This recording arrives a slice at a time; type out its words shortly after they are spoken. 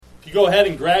If you go ahead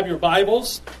and grab your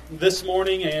Bibles this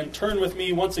morning and turn with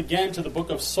me once again to the book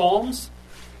of Psalms.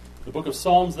 The book of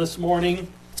Psalms this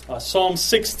morning. Psalm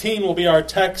 16 will be our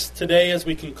text today as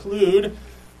we conclude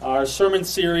our sermon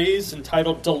series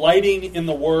entitled Delighting in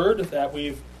the Word, that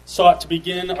we've sought to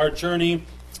begin our journey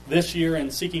this year in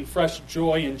seeking fresh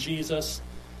joy in Jesus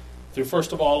through,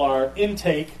 first of all, our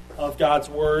intake of God's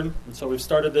Word. And so we've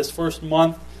started this first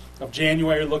month of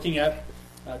January looking at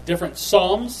different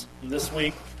Psalms. And this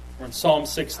week we're in Psalm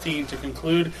 16 to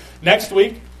conclude. Next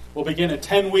week we'll begin a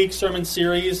 10-week sermon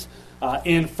series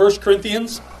in 1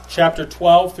 Corinthians chapter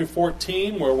 12 through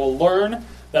 14, where we'll learn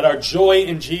that our joy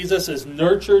in Jesus is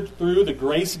nurtured through the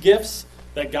grace gifts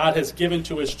that God has given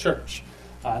to His church.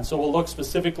 And so we'll look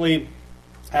specifically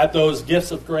at those gifts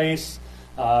of grace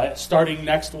starting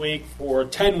next week for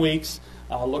 10 weeks,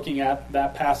 looking at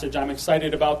that passage. I'm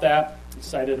excited about that.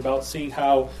 Excited about seeing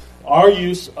how our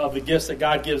use of the gifts that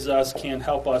God gives us can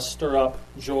help us stir up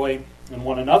joy in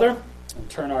one another and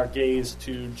turn our gaze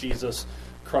to Jesus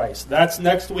Christ. That's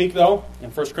next week, though,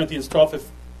 in 1 Corinthians 12 to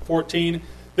 14.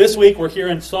 This week, we're here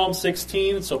in Psalm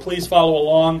 16, so please follow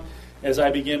along as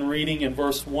I begin reading in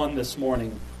verse 1 this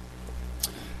morning.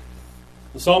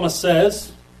 The psalmist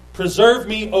says, "Preserve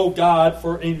me, O God,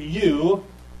 for in you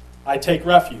I take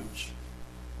refuge.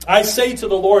 I say to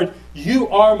the Lord, you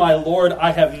are my Lord,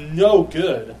 I have no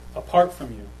good apart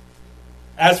from you.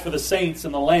 As for the saints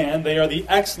in the land, they are the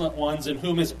excellent ones in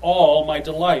whom is all my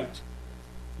delight.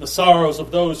 The sorrows of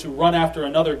those who run after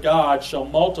another god shall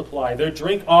multiply. Their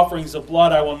drink offerings of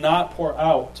blood I will not pour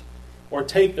out, or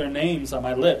take their names on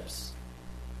my lips.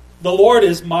 The Lord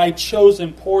is my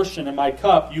chosen portion and my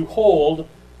cup. You hold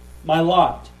my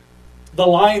lot. The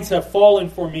lines have fallen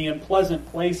for me in pleasant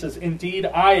places. Indeed,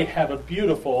 I have a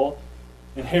beautiful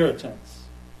inheritance.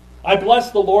 I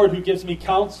bless the Lord who gives me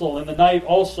counsel. In the night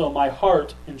also my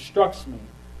heart instructs me.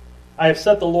 I have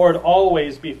set the Lord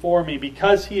always before me.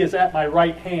 Because He is at my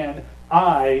right hand,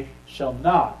 I shall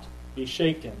not be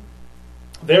shaken.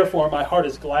 Therefore my heart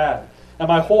is glad, and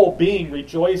my whole being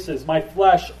rejoices. My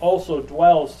flesh also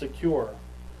dwells secure.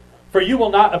 For you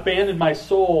will not abandon my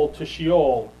soul to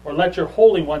Sheol, or let your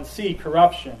Holy One see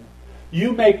corruption.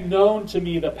 You make known to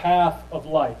me the path of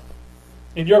life.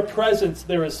 In your presence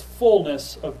there is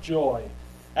fullness of joy.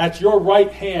 At your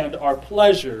right hand are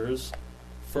pleasures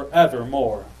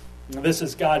forevermore." And this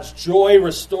is God's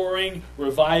joy-restoring,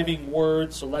 reviving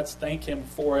word, so let's thank Him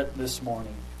for it this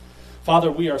morning.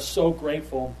 Father, we are so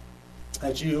grateful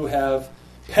that you have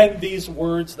penned these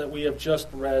words that we have just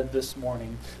read this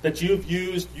morning, that you've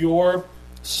used your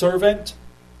servant,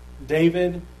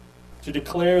 David, to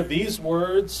declare these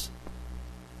words.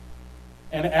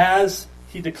 And as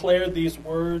he declared these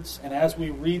words, and as we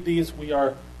read these,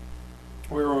 we're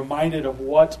reminded of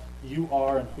what you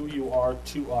are and who you are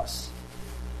to us.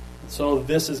 And so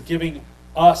this is giving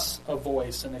us a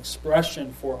voice, an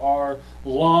expression for our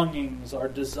longings, our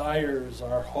desires,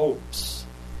 our hopes.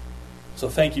 So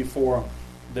thank you for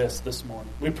this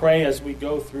morning. We pray as we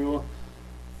go through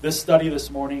this study this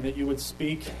morning that you would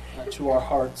speak to our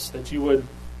hearts, that you would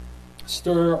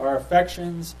stir our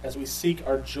affections as we seek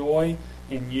our joy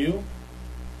in you.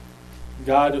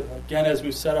 God, again, as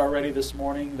we've said already this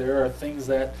morning, there are things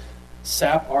that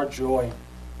sap our joy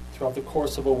throughout the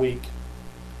course of a week.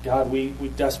 God, we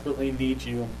desperately need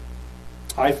you.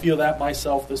 I feel that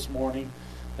myself this morning,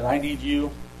 that I need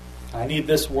you. I need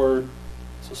this word.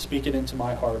 So speak it into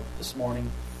my heart this morning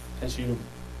as you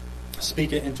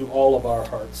speak it into all of our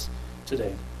hearts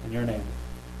today. In your name,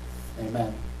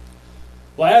 amen.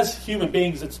 Well, as human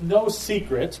beings, it's no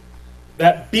secret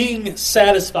that being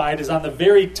satisfied is on the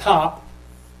very top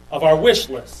of our wish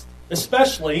list,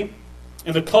 especially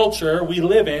in the culture we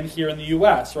live in here in the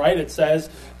U.S., right? It says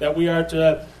that we are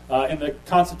to, in the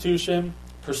Constitution,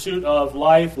 pursuit of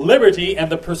life, liberty,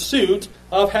 and the pursuit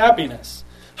of happiness.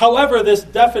 However, this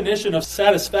definition of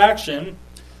satisfaction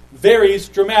varies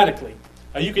dramatically.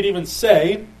 You could even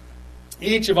say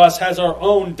each of us has our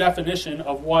own definition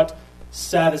of what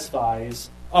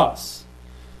satisfies us.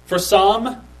 For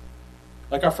some,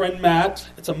 like our friend Matt,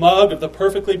 it's a mug of the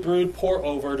perfectly brewed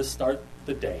pour-over to start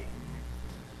the day.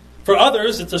 For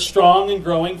others, it's a strong and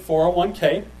growing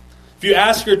 401k. If you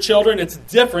ask your children, it's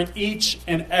different each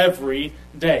and every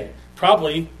day,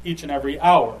 probably each and every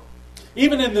hour.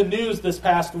 Even in the news this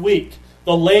past week,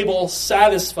 the label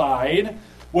satisfied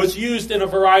was used in a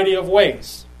variety of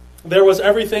ways. There was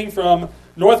everything from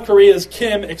North Korea's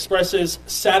Kim expresses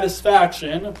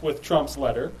satisfaction with Trump's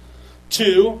letter,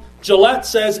 to Gillette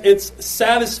says it's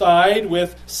satisfied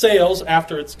with sales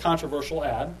after its controversial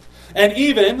ad. And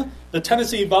even the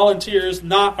Tennessee Volunteers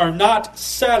are not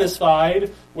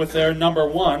satisfied with their number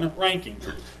one ranking.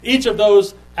 Each of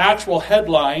those actual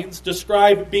headlines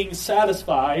describe being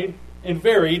satisfied in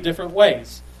very different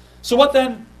ways. So what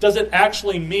then does it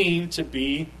actually mean to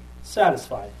be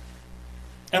satisfied?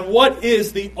 And what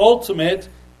is the ultimate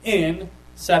in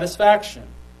satisfaction?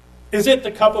 Is it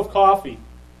the cup of coffee?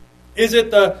 Is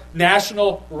it the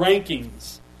national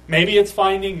rankings? Maybe it's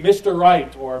finding Mr.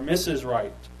 Right or Mrs.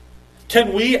 Right.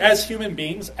 Can we as human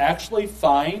beings actually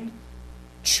find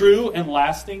true and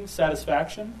lasting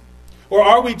satisfaction? Or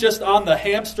are we just on the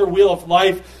hamster wheel of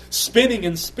life, spinning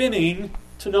and spinning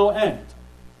to no end?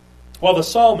 Well, the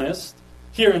psalmist,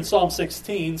 here in Psalm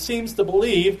 16, seems to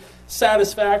believe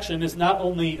satisfaction is not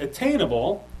only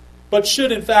attainable, but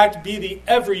should in fact be the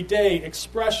everyday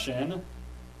expression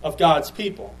of God's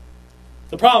people.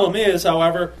 The problem is,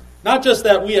 however, not just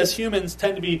that we as humans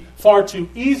tend to be far too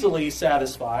easily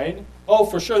satisfied. Oh,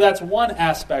 for sure, that's one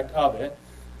aspect of it.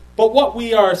 But what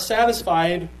we are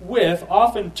satisfied with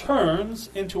often turns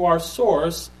into our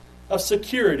source of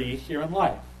security here in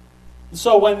life. And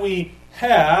so when we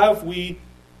have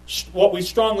what we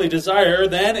strongly desire,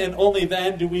 then and only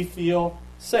then do we feel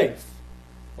safe.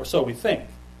 Or so we think.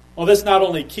 Well, this not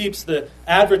only keeps the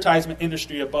advertisement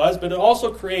industry abuzz, but it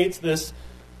also creates this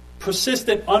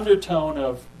persistent undertone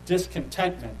of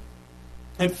discontentment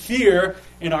and fear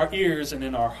in our ears and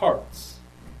in our hearts.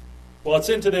 Well, it's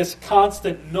into this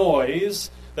constant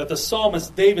noise that the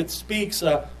psalmist David speaks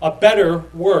a better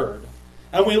word.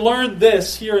 And we learn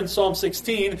this here in Psalm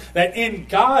 16, that in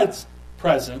God's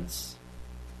presence,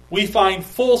 we find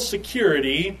full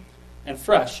security and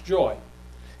fresh joy.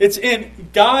 It's in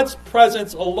God's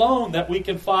presence alone that we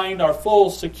can find our full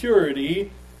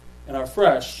security and our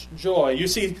fresh joy. You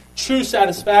see, true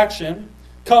satisfaction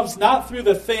comes not through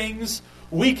the things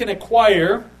we can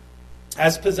acquire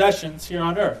as possessions here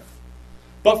on earth,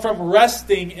 but from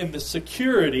resting in the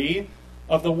security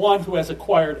of the one who has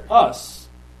acquired us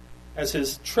as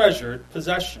his treasured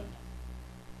possession.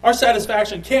 Our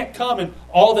satisfaction can't come in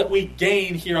all that we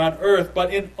gain here on earth,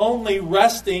 but in only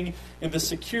resting in the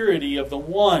security of the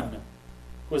one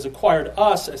who has acquired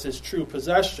us as his true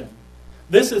possession.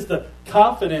 This is the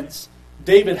confidence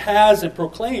David has and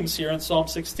proclaims here in Psalm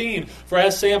 16. For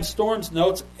as Sam Storms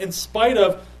notes, in spite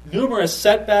of numerous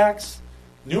setbacks,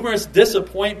 numerous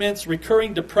disappointments,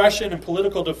 recurring depression, and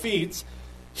political defeats,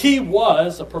 he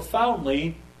was a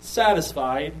profoundly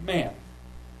satisfied man.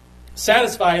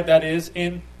 Satisfied, that is,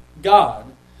 in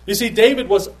God. You see, David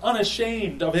was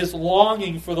unashamed of his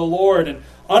longing for the Lord and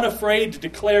unafraid to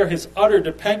declare his utter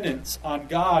dependence on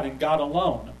God and God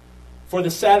alone for the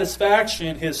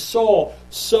satisfaction his soul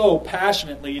so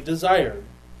passionately desired.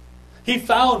 He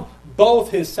found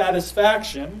both his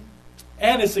satisfaction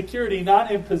and his security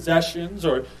not in possessions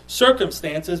or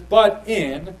circumstances, but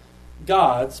in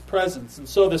God's presence. And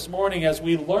so this morning, as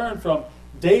we learn from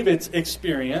David's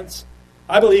experience,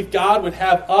 I believe God would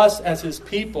have us as his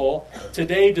people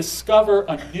today discover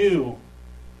anew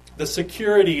the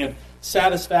security and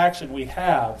satisfaction we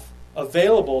have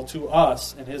available to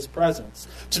us in his presence.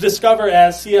 To discover,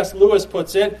 as C.S. Lewis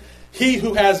puts it, he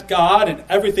who has God and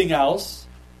everything else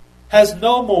has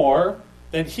no more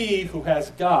than he who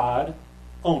has God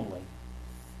only.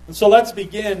 And so let's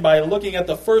begin by looking at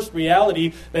the first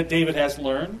reality that David has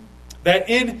learned, that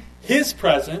in his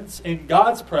presence, in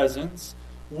God's presence,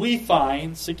 we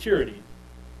find security.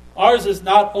 Ours is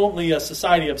not only a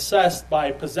society obsessed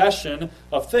by possession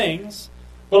of things,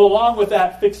 but along with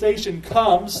that fixation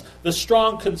comes the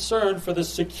strong concern for the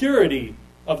security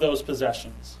of those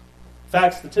possessions. In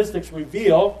fact, statistics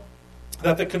reveal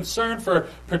that the concern for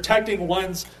protecting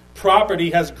one's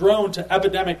property has grown to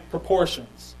epidemic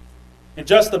proportions. In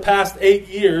just the past 8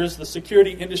 years, the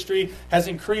security industry has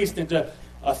increased into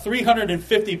a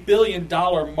 $350 billion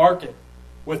market,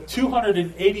 with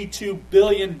 $282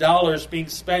 billion being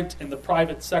spent in the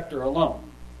private sector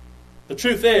alone. The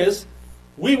truth is,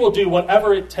 we will do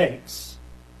whatever it takes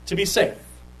to be safe.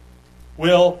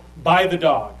 We'll buy the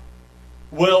dog.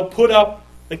 We'll put up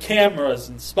the cameras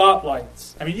and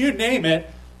spotlights. I mean, you name it,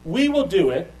 we will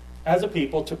do it as a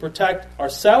people to protect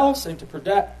ourselves and to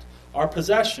protect our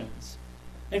possessions.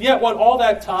 And yet what all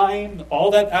that time,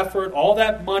 all that effort, all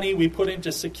that money we put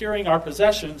into securing our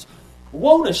possessions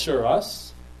won't assure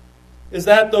us is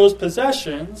that those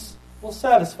possessions will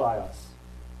satisfy us,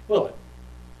 will it?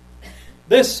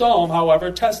 This psalm, however,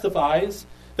 testifies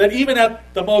that even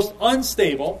at the most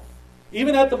unstable,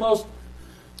 even at the most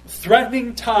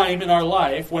threatening time in our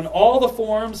life, when all the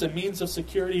forms and means of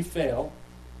security fail,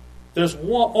 there's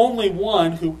only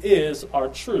one who is our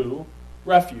true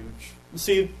refuge. You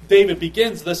see, David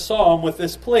begins this psalm with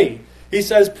this plea. He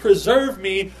says, "Preserve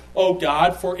me, O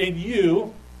God, for in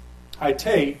you I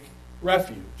take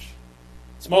refuge."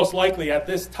 It's most likely at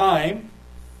this time,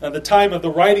 at the time of the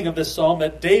writing of this psalm,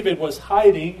 that David was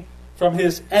hiding from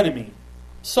his enemy,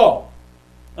 Saul.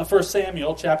 1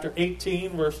 Samuel chapter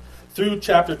 18 verse through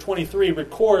chapter 23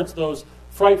 records those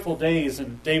frightful days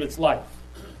in David's life.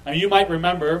 Now you might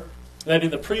remember that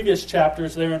in the previous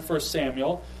chapters there in 1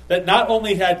 Samuel, that not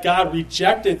only had God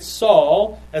rejected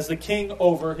Saul as the king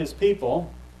over his people,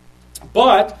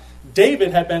 but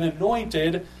David had been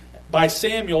anointed by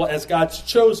Samuel as God's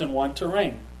chosen one to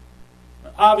reign.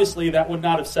 Obviously, that would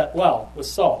not have set well with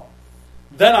Saul.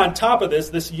 Then on top of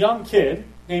this young kid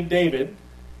named David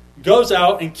goes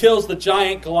out and kills the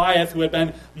giant Goliath who had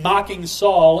been mocking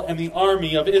Saul and the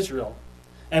army of Israel.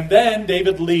 And then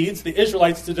David leads the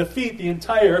Israelites to defeat the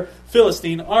entire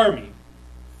Philistine army.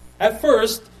 At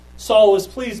first, Saul was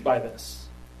pleased by this.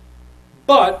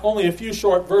 But only a few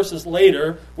short verses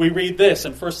later, we read this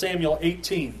in 1 Samuel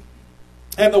 18.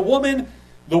 "And the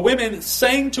women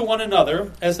sang to one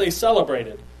another as they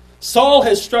celebrated, 'Saul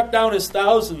has struck down his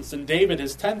thousands, and David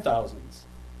his 10,000s.'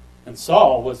 And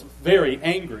Saul was very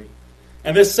angry.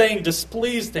 And this saying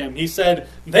displeased him. He said,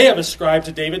 'They have ascribed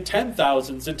to David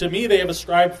 10,000s, and to me they have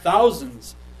ascribed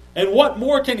thousands. And what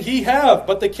more can he have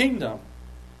but the kingdom?'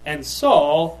 And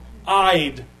Saul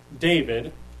eyed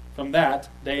David from that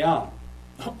day on."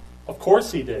 Of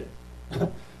course he did.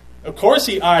 Of course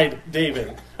he eyed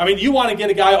David. I mean, you want to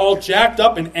get a guy all jacked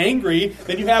up and angry,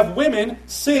 then you have women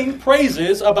sing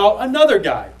praises about another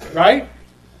guy, right?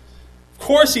 Of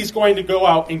course he's going to go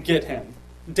out and get him.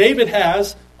 David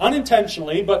has,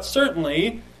 unintentionally, but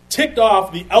certainly, ticked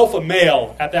off the alpha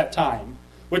male at that time,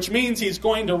 which means he's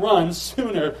going to run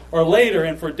sooner or later,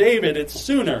 and for David, it's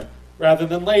sooner rather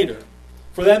than later.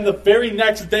 For then the very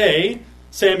next day,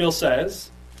 Samuel says,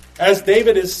 as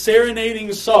David is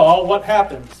serenading Saul, what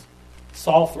happens?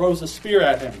 Saul throws a spear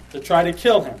at him to try to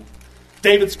kill him.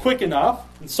 David's quick enough,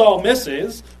 and Saul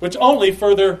misses, which only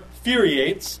further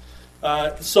infuriates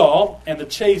Saul, and the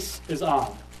chase is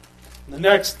on. In the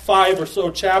next 5 or so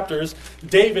chapters,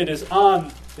 David is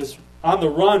on the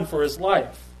run for his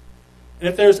life. And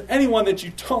if there's anyone that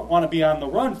you don't want to be on the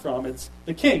run from, it's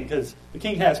the king, because the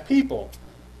king has people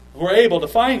who are able to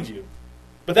find you.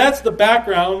 But that's the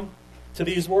background to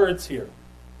these words here.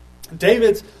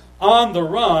 David's on the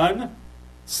run,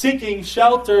 seeking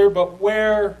shelter, but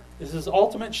where is his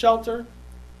ultimate shelter?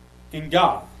 In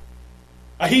God.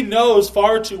 He knows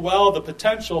far too well the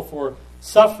potential for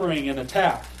suffering and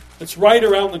attack. It's right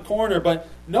around the corner, but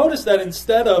notice that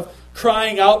instead of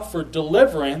crying out for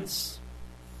deliverance,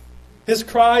 his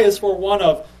cry is for one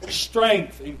of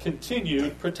strength and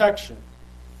continued protection.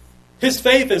 His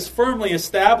faith is firmly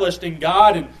established in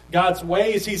God and God's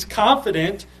ways. He's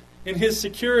confident in his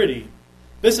security.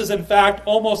 This is, in fact,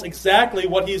 almost exactly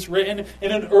what he's written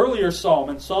in an earlier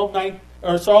psalm, in Psalm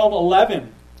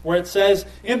 11, where it says,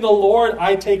 "In the Lord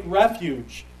I take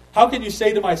refuge. How can you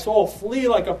say to my soul, flee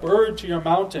like a bird to your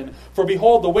mountain? For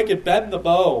behold, the wicked bend the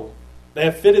bow. They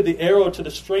have fitted the arrow to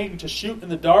the string to shoot in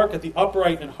the dark at the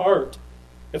upright in heart.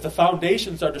 If the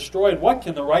foundations are destroyed, what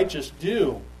can the righteous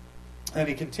do?" And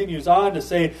he continues on to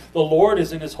say, "The Lord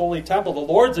is in his holy temple. The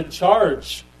Lord's in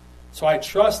charge, so I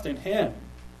trust in him."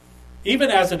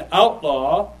 Even as an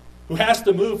outlaw who has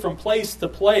to move from place to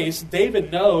place,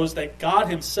 David knows that God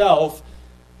himself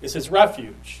is his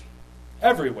refuge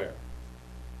everywhere.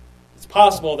 It's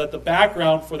possible that the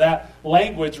background for that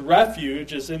language,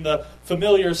 refuge, is in the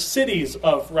familiar cities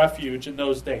of refuge in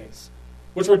those days,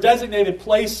 which were designated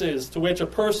places to which a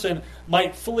person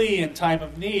might flee in time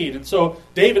of need. And so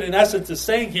David, in essence, is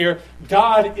saying here,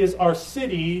 God is our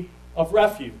city of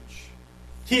refuge.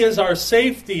 He is our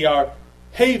safety, our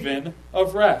haven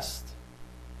of rest.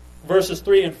 Verses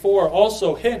 3 and 4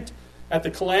 also hint at the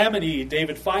calamity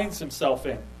David finds himself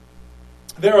in.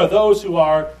 There are those who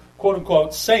are,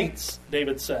 quote-unquote, saints,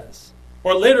 David says,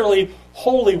 or literally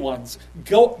holy ones,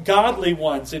 godly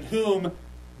ones in whom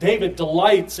David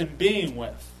delights in being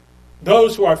with.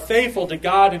 Those who are faithful to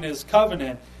God and his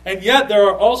covenant. And yet there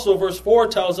are also, verse 4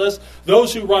 tells us,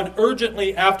 those who run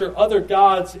urgently after other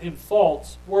gods in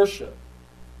false worship.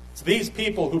 It's these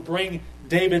people who bring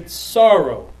David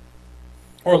sorrow,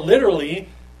 or literally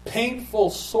painful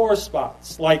sore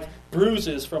spots, like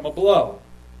bruises from a blow.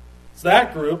 It's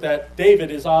that group that David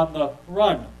is on the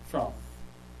run from.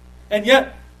 And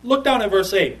yet, look down at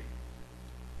verse 8.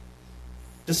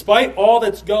 Despite all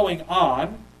that's going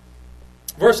on,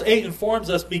 verse 8 informs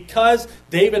us because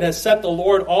David has set the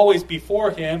Lord always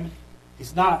before him,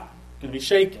 he's not going to be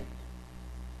shaken.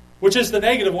 Which is the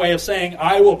negative way of saying,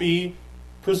 I will be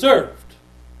preserved.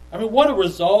 I mean, what a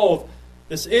resolve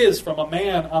This is from a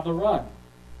man on the run.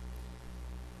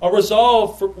 A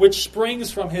resolve which springs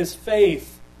from his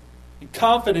faith and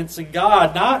confidence in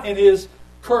God, not in his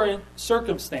current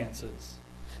circumstances.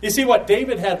 You see, what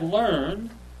David had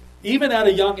learned, even at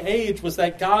a young age, was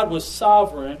that God was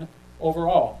sovereign over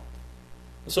all.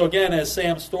 So again, as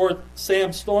Sam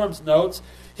Storms notes,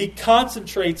 he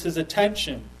concentrates his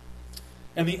attention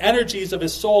and the energies of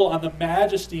his soul on the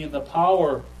majesty and the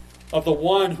power of the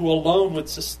one who alone would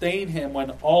sustain him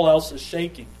when all else is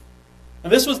shaking.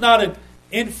 And this was not an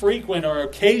infrequent or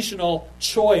occasional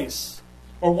choice,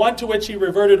 or one to which he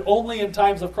reverted only in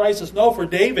times of crisis. No, for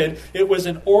David, it was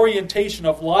an orientation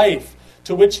of life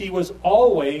to which he was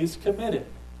always committed.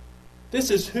 This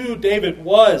is who David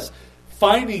was,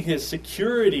 finding his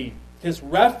security, his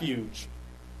refuge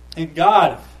in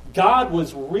God. God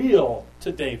was real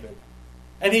to David,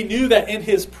 and he knew that in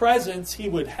his presence he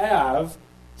would have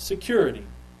security.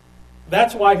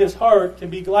 That's why his heart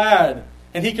can be glad,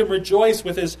 and he can rejoice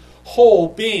with his whole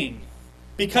being,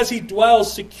 because he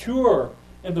dwells secure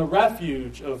in the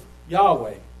refuge of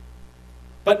Yahweh.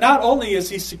 But not only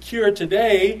is he secure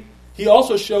today, he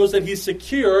also shows that he's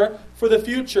secure for the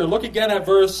future. Look again at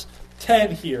verse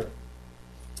 10 here.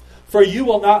 For you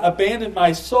will not abandon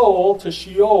my soul to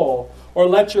Sheol, or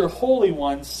let your Holy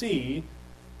One see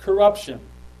corruption.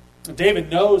 David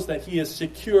knows that he is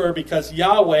secure because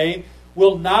Yahweh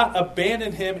will not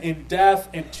abandon him in death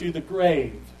and to the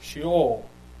grave, Sheol.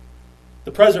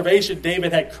 The preservation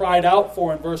David had cried out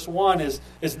for in verse 1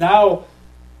 is now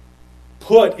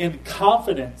put in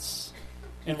confidence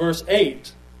in verse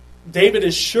 8. David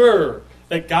is sure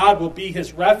that God will be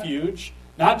his refuge,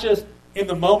 not just in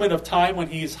the moment of time when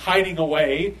he's hiding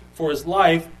away for his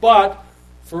life, but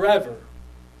forever.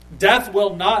 Death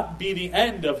will not be the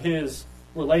end of his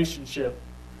relationship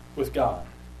with God.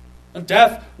 And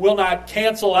death will not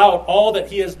cancel out all that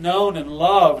he has known and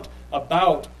loved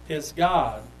about his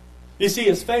God. You see,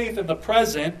 his faith in the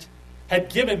present had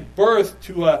given birth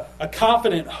to a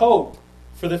confident hope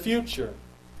for the future.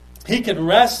 He can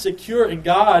rest secure in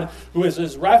God, who is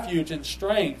his refuge and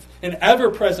strength, an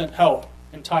ever-present help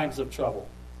in times of trouble,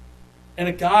 and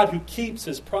a God who keeps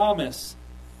his promise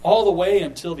all the way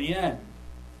until the end.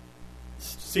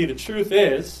 See, the truth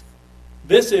is,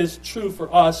 this is true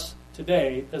for us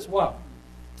today as well.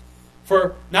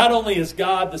 For not only is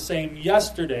God the same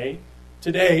yesterday,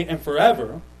 today, and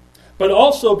forever, but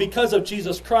also because of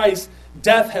Jesus Christ,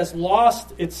 death has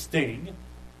lost its sting,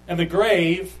 and the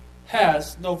grave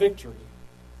has no victory.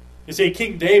 You see,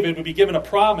 King David would be given a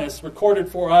promise recorded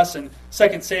for us in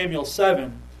 2 Samuel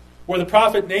 7, where the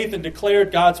prophet Nathan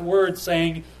declared God's word,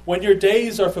 saying, "When your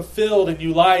days are fulfilled and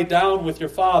you lie down with your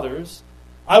fathers,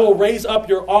 I will raise up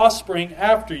your offspring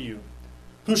after you,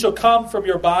 who shall come from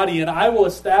your body, and I will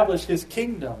establish his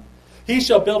kingdom. He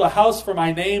shall build a house for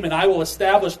my name, and I will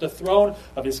establish the throne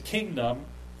of his kingdom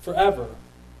forever."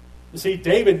 You see,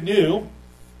 David knew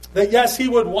that yes, he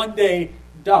would one day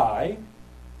die,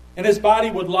 and his body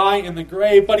would lie in the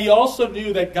grave, but he also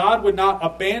knew that God would not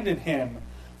abandon him,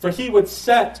 for he would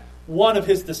set one of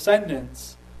his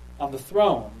descendants on the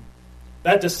throne.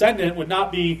 That descendant would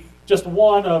not be just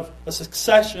one of a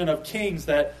succession of kings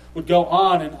that would go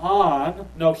on and on.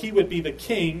 No, he would be the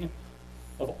king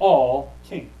of all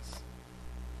kings.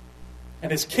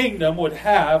 And his kingdom would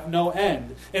have no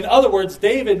end. In other words,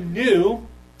 David knew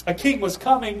a king was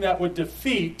coming that would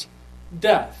defeat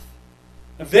death.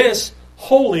 This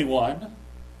Holy One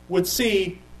would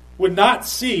not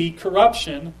see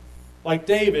corruption like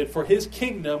David, for his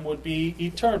kingdom would be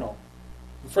eternal.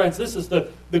 And friends, this is the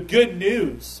good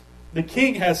news. The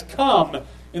King has come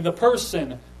in the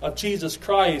person of Jesus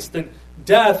Christ, and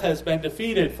death has been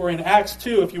defeated. For in Acts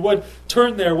 2, if you would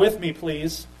turn there with me,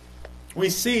 please, we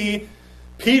see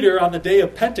Peter on the day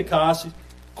of Pentecost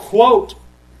quote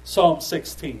Psalm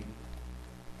 16.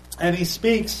 And he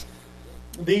speaks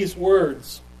these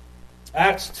words.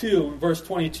 Acts 2, verse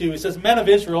 22, he says, "Men of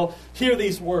Israel, hear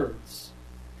these words.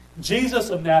 Jesus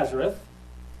of Nazareth,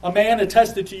 a man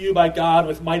attested to you by God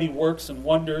with mighty works and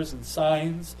wonders and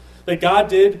signs, that God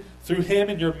did through him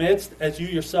in your midst, as you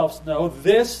yourselves know,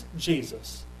 this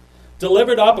Jesus,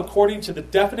 delivered up according to the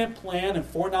definite plan and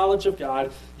foreknowledge of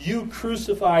God, you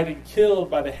crucified and killed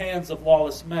by the hands of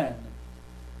lawless men.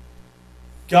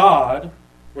 God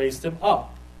raised him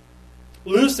up,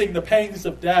 loosing the pangs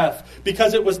of death,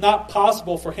 because it was not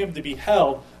possible for him to be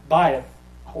held by it."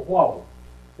 Whoa,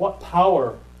 what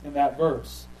power in that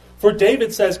verse. For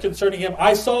David says concerning him,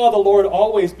 "I saw the Lord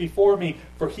always before me,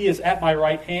 for he is at my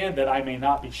right hand, that I may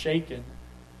not be shaken."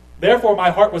 Therefore my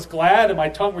heart was glad and my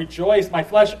tongue rejoiced. My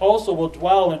flesh also will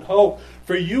dwell in hope.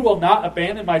 For you will not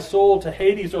abandon my soul to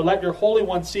Hades or let your Holy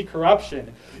One see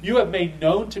corruption. You have made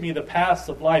known to me the paths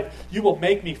of life. You will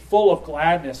make me full of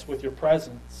gladness with your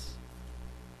presence.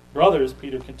 Brothers,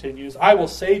 Peter continues, I will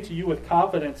say to you with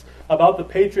confidence about the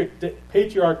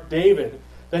patriarch David,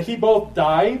 that he both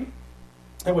died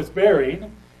and was buried,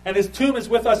 and his tomb is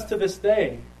with us to this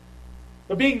day.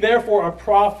 But being therefore a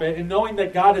prophet, and knowing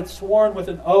that God had sworn with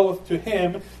an oath to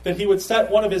him that he would set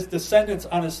one of his descendants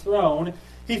on his throne,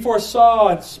 he foresaw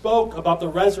and spoke about the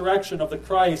resurrection of the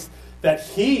Christ, that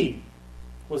he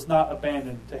was not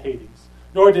abandoned to Hades,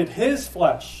 nor did his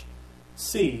flesh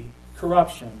see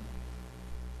corruption.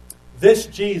 This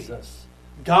Jesus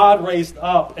God raised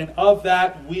up, and of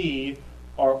that we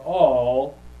are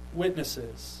all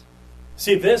witnesses.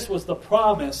 See, this was the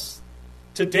promise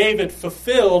to David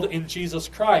fulfilled in Jesus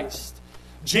Christ.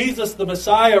 Jesus the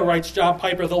Messiah, writes John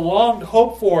Piper, the long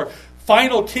hoped for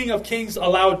final King of Kings,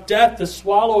 allowed death to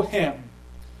swallow him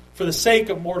for the sake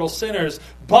of mortal sinners.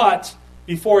 But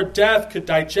before death could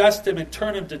digest him and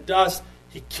turn him to dust,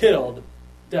 he killed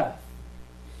death.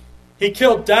 He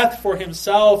killed death for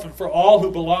himself and for all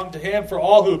who belonged to him, for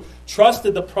all who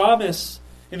trusted the promise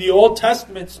in the Old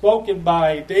Testament spoken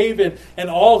by David, and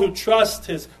all who trust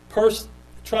his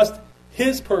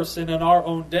person in our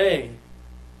own day.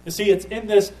 You see, it's in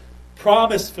this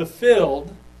promise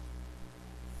fulfilled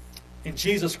in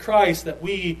Jesus Christ that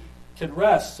we can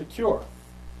rest secure.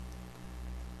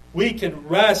 We can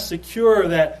rest secure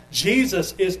that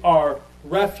Jesus is our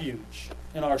refuge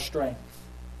and our strength.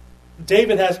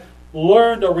 David has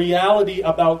learned a reality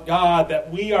about God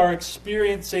that we are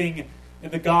experiencing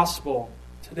in the gospel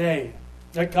today.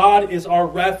 That God is our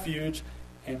refuge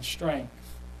and strength.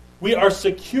 We are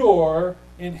secure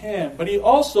in Him. But he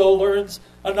also learns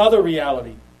another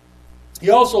reality. He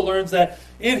also learns that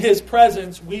in His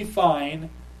presence we find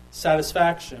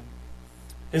satisfaction.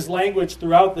 His language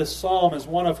throughout this psalm is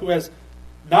one of who has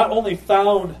not only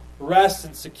found rest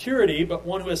and security, but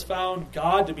one who has found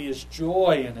God to be his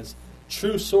joy and his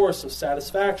true source of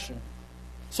satisfaction.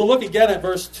 So look again at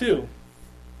verse 2.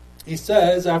 He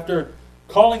says, after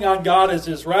calling on God as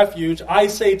his refuge, I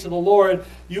say to the Lord,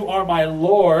 you are my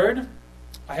Lord.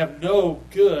 I have no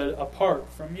good apart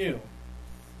from you.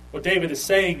 What David is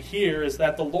saying here is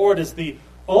that the Lord is the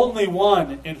only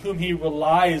one in whom he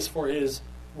relies for his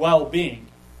well-being.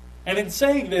 And in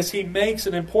saying this, he makes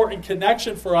an important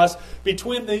connection for us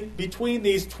between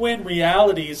these twin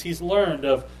realities he's learned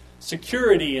of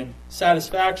security and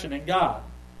satisfaction in God.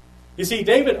 You see,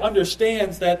 David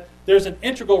understands that there's an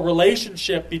integral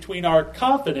relationship between our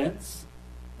confidence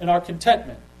and our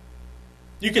contentment.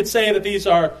 You could say that these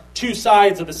are two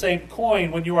sides of the same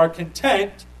coin. When you are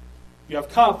content, you have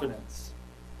confidence.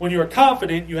 When you are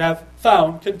confident, you have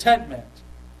found contentment.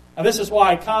 And this is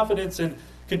why confidence and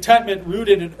contentment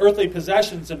rooted in earthly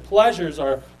possessions and pleasures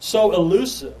are so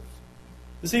elusive.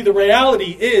 You see, the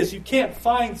reality is you can't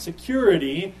find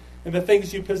security in the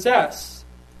things you possess.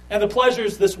 And the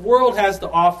pleasures this world has to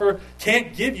offer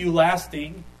can't give you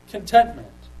lasting contentment.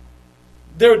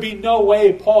 There would be no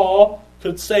way Paul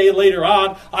could say later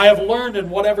on, I have learned in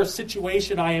whatever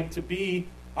situation I am to be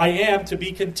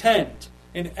content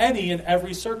in any and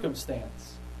every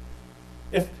circumstance.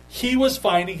 If he was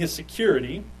finding his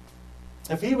security,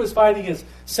 if he was finding his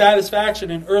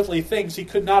satisfaction in earthly things, he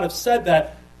could not have said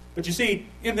that. But you see,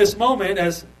 in this moment,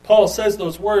 as Paul says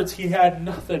those words, he had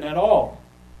nothing at all.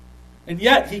 And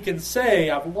yet he can say,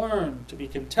 I've learned to be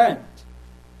content.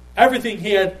 Everything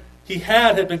he had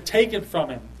been taken from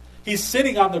him. He's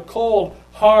sitting on the cold,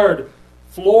 hard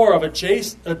floor of a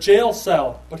jail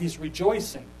cell, but he's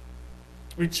rejoicing.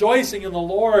 Rejoicing in the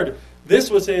Lord. This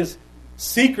was his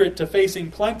secret to facing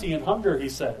plenty and hunger, he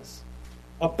says.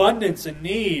 Abundance and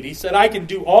need. He said, I can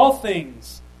do all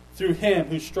things through him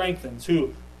who strengthens,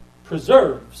 who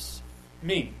preserves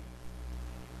me.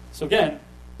 So again,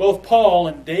 both Paul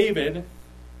and David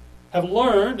have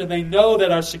learned, and they know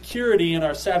that our security and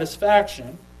our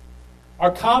satisfaction,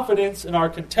 our confidence and our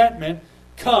contentment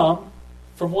come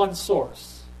from one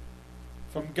source,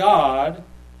 from God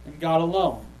and God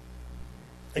alone.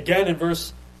 Again, in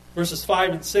verses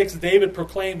 5 and 6, David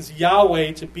proclaims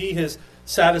Yahweh to be his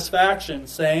satisfaction,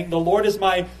 saying, the Lord is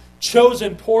my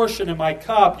chosen portion and my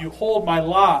cup. You hold my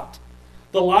lot.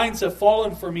 The lines have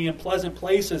fallen for me in pleasant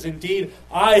places. Indeed,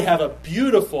 I have a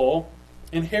beautiful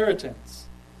inheritance.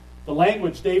 The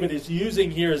language David is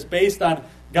using here is based on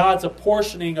God's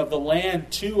apportioning of the land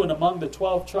to and among the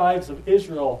 12 tribes of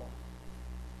Israel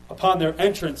upon their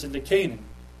entrance into Canaan.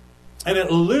 And it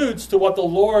alludes to what the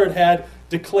Lord had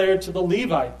declared to the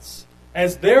Levites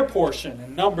as their portion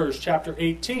in Numbers chapter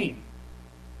 18,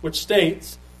 which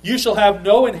states, "You shall have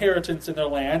no inheritance in their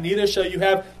land, neither shall you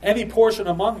have any portion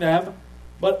among them,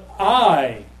 but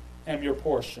I am your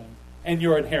portion and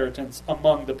your inheritance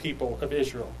among the people of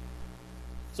Israel."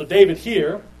 So David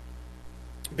here,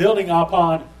 building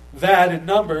upon that in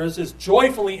Numbers, is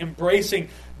joyfully embracing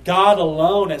God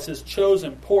alone as his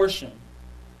chosen portion,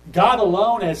 God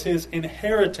alone as his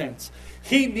inheritance.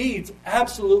 He needs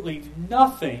absolutely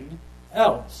nothing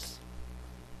else.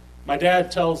 My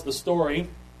dad tells the story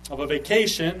of a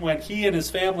vacation when he and his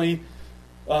family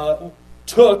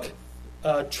took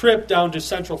a trip down to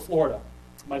Central Florida.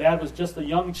 My dad was just a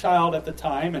young child at the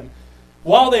time, and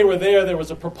while they were there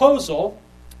was a proposal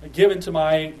given to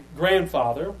my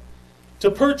grandfather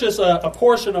to purchase a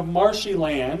portion of marshy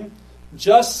land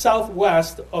just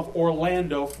southwest of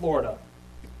Orlando, Florida.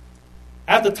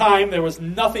 At the time, there was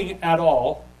nothing at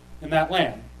all in that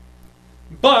land.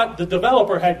 But the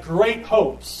developer had great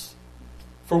hopes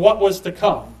for what was to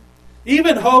come.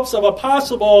 Even hopes of a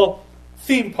possible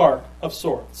theme park of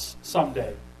sorts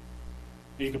someday.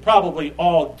 You could probably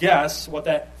all guess what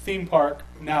that theme park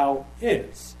now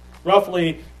is.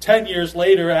 Roughly 10 years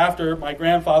later, after my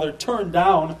grandfather turned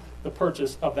down the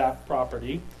purchase of that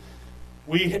property,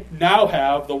 we now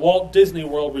have the Walt Disney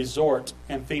World Resort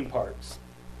and theme parks.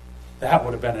 That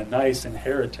would have been a nice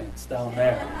inheritance down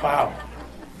there. Wow.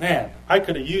 Man, I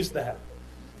could have used that.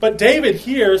 But David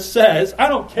here says, I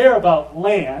don't care about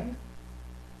land.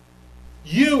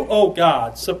 You, O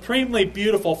God, supremely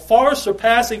beautiful, far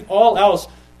surpassing all else,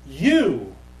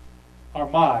 you are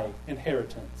my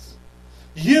inheritance.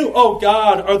 You, O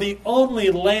God, are the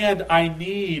only land I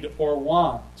need or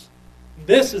want.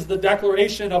 This is the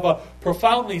declaration of a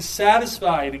profoundly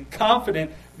satisfied and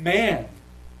confident man.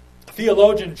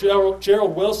 Theologian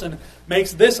Gerald Wilson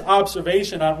makes this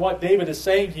observation on what David is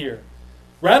saying here.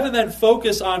 Rather than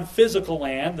focus on physical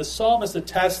land, the psalmist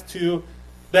attests to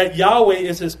that Yahweh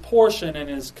is his portion and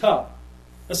his cup.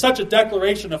 Now, such a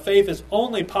declaration of faith is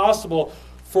only possible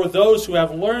for those who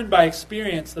have learned by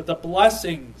experience that the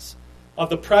blessings of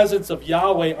the presence of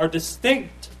Yahweh are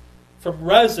distinct from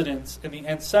residence in the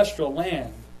ancestral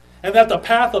land, and that the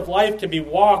path of life can be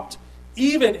walked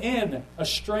even in a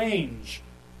strange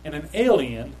and an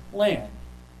alien land.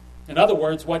 In other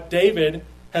words, what David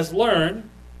has learned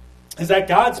is that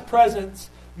God's presence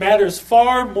matters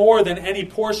far more than any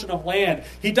portion of land.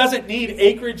 He doesn't need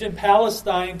acreage in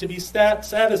Palestine to be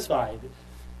satisfied.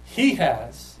 He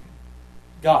has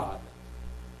God.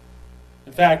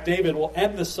 In fact, David will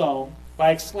end the psalm by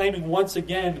exclaiming once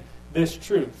again this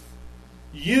truth.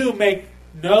 You make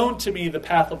known to me the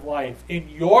path of life. In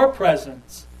your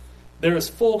presence there is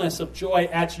fullness of joy.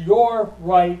 At your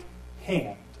right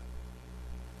hand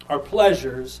are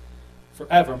pleasures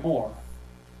forevermore.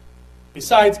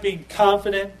 Besides being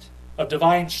confident of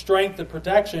divine strength and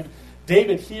protection,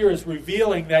 David here is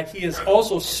revealing that he is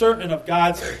also certain of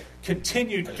God's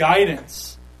continued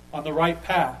guidance on the right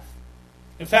path.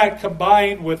 In fact,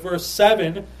 combined with verse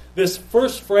 7, this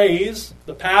first phrase,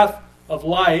 the path of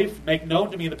life, make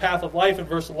known to me the path of life, in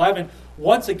verse 11,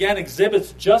 once again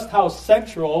exhibits just how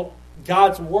central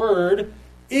God's word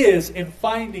is in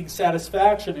finding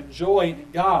satisfaction and joy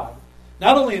in God.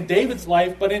 Not only in David's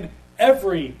life, but in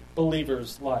every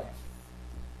believer's life.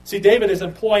 See, David is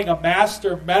employing a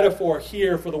master metaphor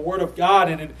here for the Word of God,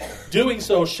 and in doing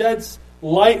so sheds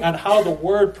light on how the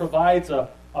Word provides a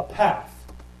path,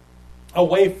 a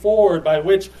way forward by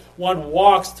which one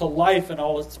walks to life in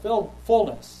all its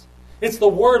fullness. It's the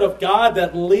Word of God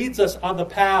that leads us on the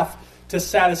path to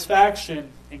satisfaction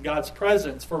in God's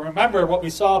presence. For remember what we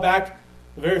saw back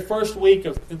the very first week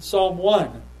in Psalm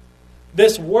 1.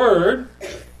 This Word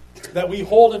that we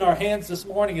hold in our hands this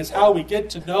morning is how we get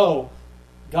to know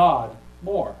God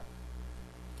more.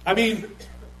 I mean,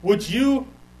 would you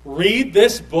read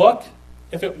this book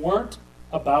if it weren't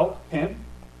about Him?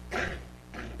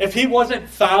 If He wasn't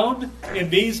found in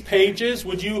these pages,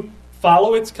 would you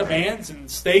follow its commands and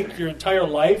stake your entire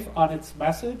life on its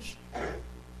message?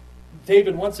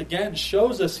 David once again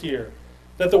shows us here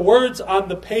that the words on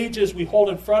the pages we hold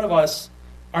in front of us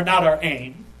are not our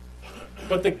aim,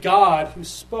 but the God who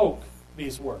spoke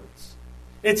these words.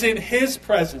 It's in His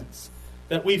presence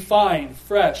that we find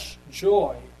fresh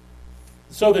joy.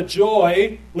 So the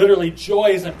joy, literally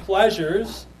joys and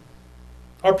pleasures,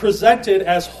 are presented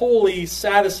as wholly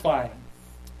satisfying.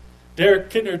 Derek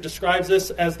Kidner describes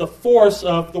this as the force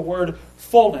of the word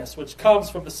fullness, which comes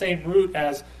from the same root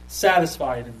as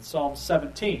satisfied in Psalm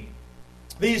 17.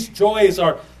 These joys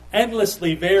are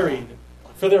endlessly varied,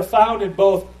 for they're found in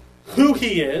both who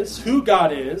He is, who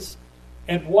God is,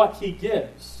 and what He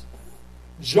gives.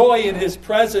 Joy in His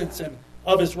presence and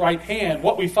of his right hand.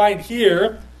 What we find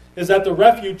here is that the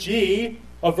refugee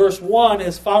of verse 1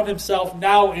 has found himself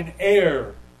now an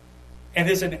heir, and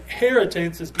his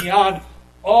inheritance is beyond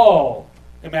all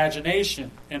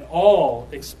imagination and all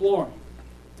exploring.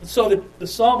 And so the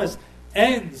psalmist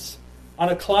ends on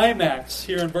a climax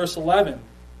here in verse 11.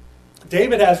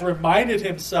 David has reminded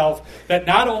himself that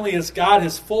not only is God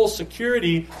his full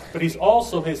security, but he's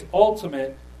also his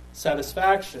ultimate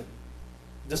satisfaction.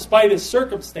 Despite his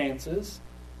circumstances,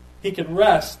 he can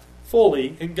rest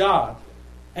fully in God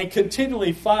and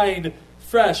continually find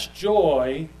fresh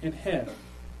joy in him.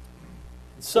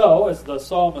 And so, as the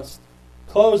psalmist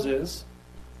closes,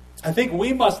 I think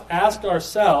we must ask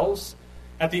ourselves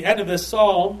at the end of this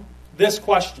psalm this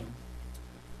question: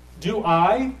 do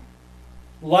I,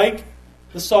 like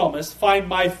the psalmist, find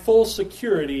my full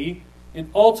security and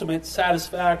ultimate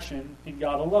satisfaction in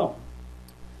God alone?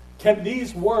 Can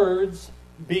these words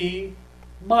be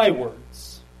my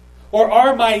words? Or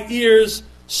are my ears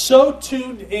so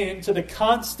tuned in to the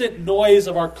constant noise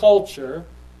of our culture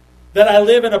that I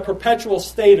live in a perpetual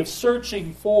state of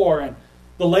searching for and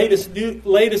the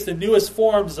latest and newest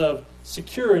forms of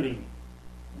security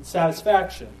and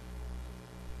satisfaction?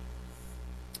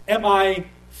 Am I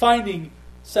finding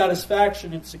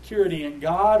satisfaction and security in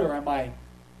God, or am I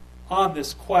on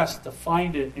this quest to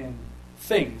find it in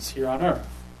things here on earth?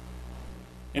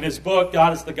 In his book,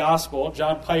 God is the Gospel,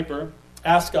 John Piper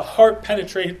asks a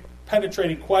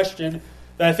heart-penetrating question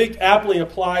that I think aptly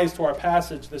applies to our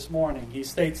passage this morning. He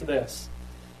states this: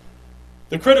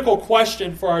 the critical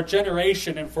question for our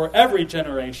generation and for every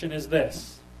generation is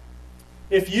this: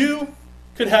 if you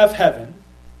could have heaven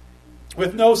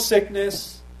with no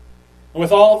sickness, and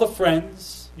with all the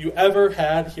friends you ever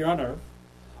had here on earth,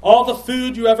 all the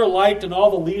food you ever liked and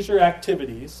all the leisure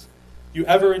activities you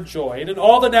ever enjoyed, and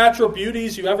all the natural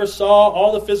beauties you ever saw,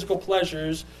 all the physical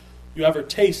pleasures you ever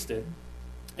tasted,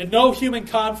 and no human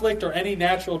conflict or any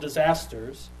natural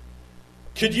disasters,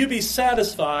 could you be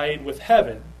satisfied with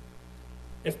heaven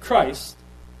if Christ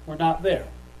were not there?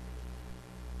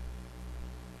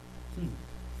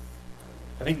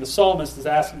 I think the psalmist is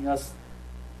asking us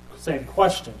the same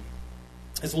question,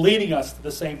 is leading us to the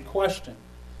same question.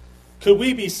 Could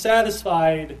we be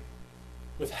satisfied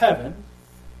with heaven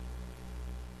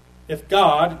if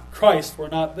God, Christ, were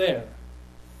not there?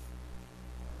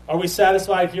 Are we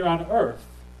satisfied here on earth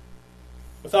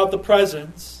without the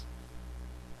presence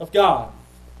of God?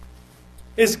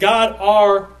 Is God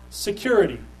our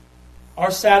security,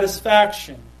 our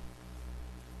satisfaction?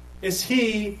 Is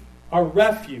He our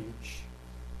refuge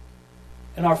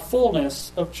and our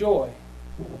fullness of joy?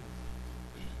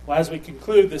 Well, as we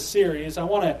conclude this series, I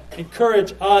want to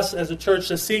encourage us as a church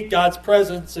to seek God's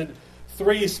presence in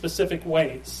three specific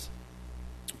ways.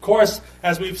 Of course,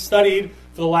 as we've studied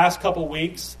for the last couple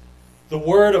weeks, the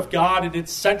Word of God and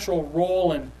its central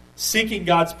role in seeking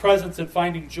God's presence and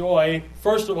finding joy.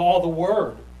 First of all, the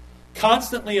Word.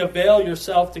 Constantly avail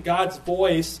yourself to God's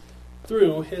voice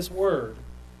through His Word.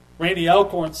 Randy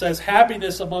Elkhorn says,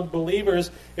 happiness among believers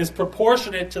is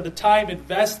proportionate to the time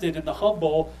invested in the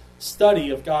humble study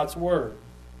of God's Word.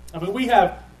 I mean, we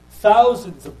have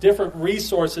thousands of different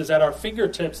resources at our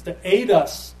fingertips to aid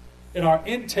us in our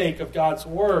intake of God's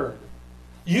Word.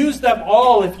 Use them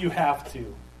all if you have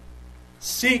to.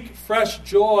 Seek fresh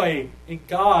joy in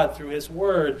God through His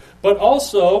Word, but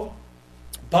also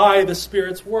by the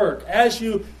Spirit's work. As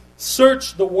you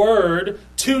search the Word,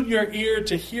 tune your ear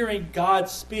to hearing God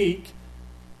speak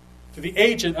through the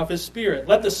agent of His Spirit.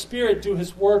 Let the Spirit do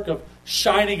His work of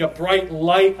shining a bright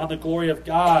light on the glory of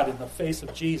God in the face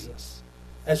of Jesus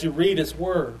as you read His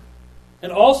Word.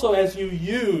 And also as you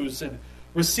use and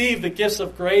receive the gifts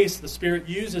of grace the Spirit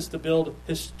uses to build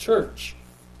His church.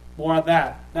 More on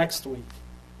that next week.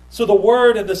 So the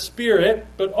Word and the Spirit,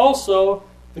 but also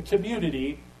the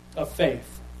community of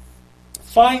faith.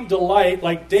 Find delight,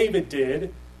 like David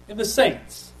did, in the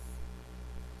saints.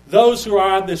 Those who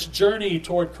are on this journey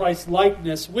toward Christ's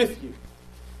likeness with you,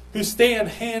 who stand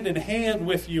hand in hand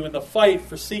with you in the fight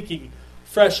for seeking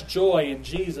fresh joy in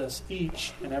Jesus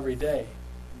each and every day.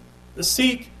 To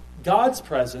seek God's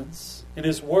presence in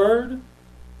His Word,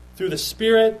 through the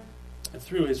Spirit, and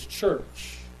through His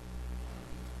church.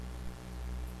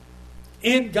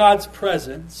 In God's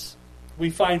presence, we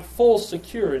find full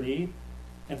security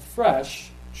and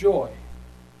fresh joy.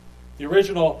 The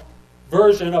original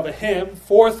version of a hymn,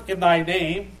 Forth in Thy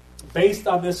Name, based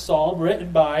on this psalm,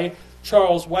 written by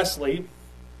Charles Wesley,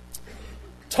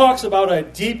 talks about a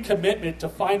deep commitment to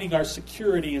finding our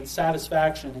security and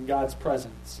satisfaction in God's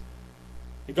presence.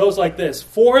 It goes like this: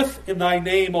 Forth in Thy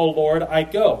name, O Lord, I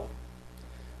go,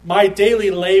 my daily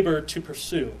labor to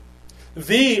pursue.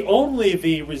 Thee, only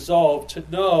Thee, resolve to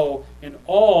know in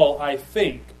all I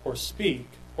think or speak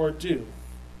or do.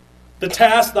 The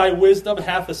task Thy wisdom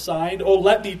hath assigned, O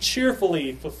let me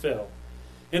cheerfully fulfill.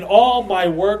 In all my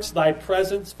works Thy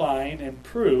presence find, and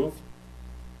prove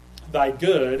Thy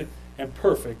good and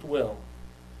perfect will.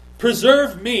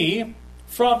 Preserve me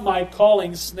from my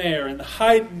calling snare, and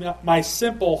hide my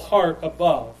simple heart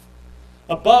above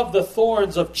the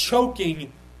thorns of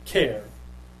choking care,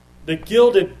 the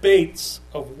gilded baits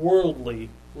of worldly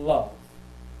love.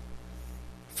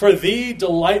 For Thee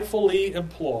delightfully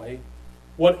employ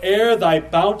whate'er Thy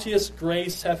bounteous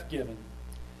grace hath given,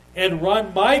 and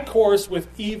run my course with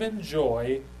even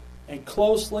joy, and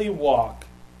closely walk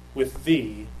with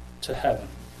Thee to heaven.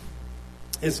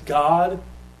 Is God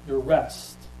your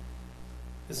rest?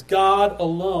 Is God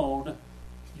alone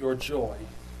your joy?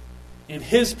 In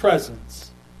His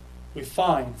presence we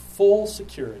find full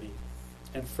security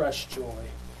and fresh joy.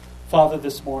 Father,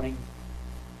 this morning,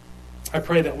 I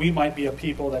pray that we might be a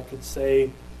people that could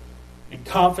say in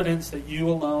confidence that You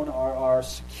alone are our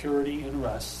security and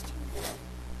rest.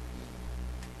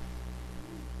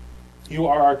 You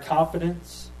are our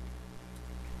confidence.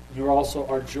 You're also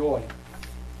our joy.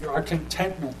 You're our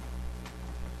contentment.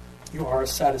 You are our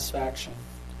satisfaction.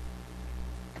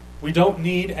 We don't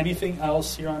need anything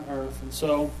else here on earth. And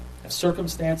so, if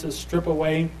circumstances strip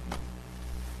away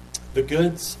the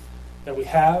goods that we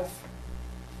have,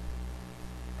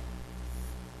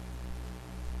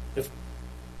 if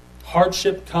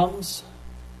hardship comes,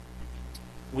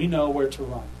 we know where to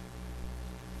run.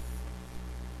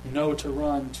 We know to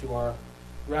run to our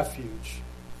refuge,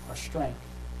 our strength.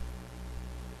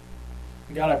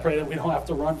 And God, I pray that we don't have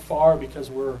to run far because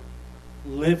we're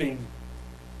living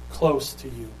close to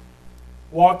You,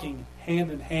 walking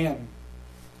hand in hand,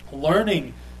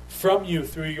 learning from You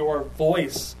through Your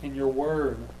voice and Your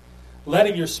word,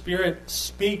 letting Your Spirit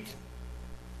speak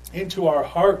into our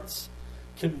hearts,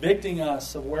 convicting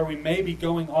us of where we may be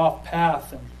going off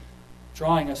path and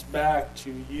drawing us back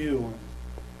to You and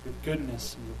Your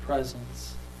goodness and Your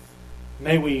presence.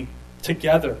 May we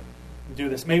together do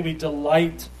this. May we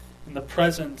delight in the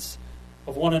presence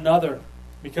of one another,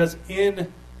 because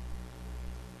in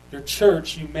Your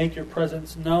church You make Your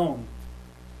presence known.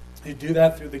 You do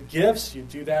that through the gifts. You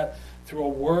do that through a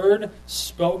word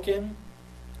spoken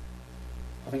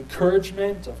of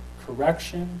encouragement, of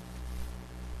correction.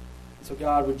 So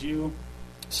God, would You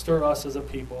stir us as a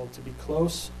people to be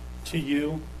close to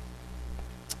You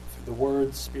through the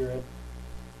Word, Spirit,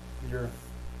 and Your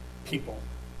people.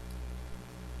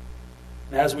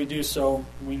 And as we do so,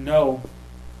 we know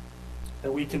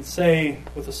that we can say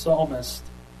with the psalmist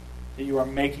that You are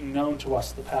making known to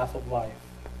us the path of life.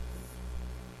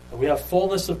 That we have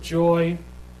fullness of joy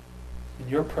in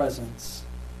Your presence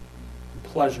and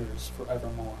pleasures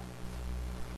forevermore.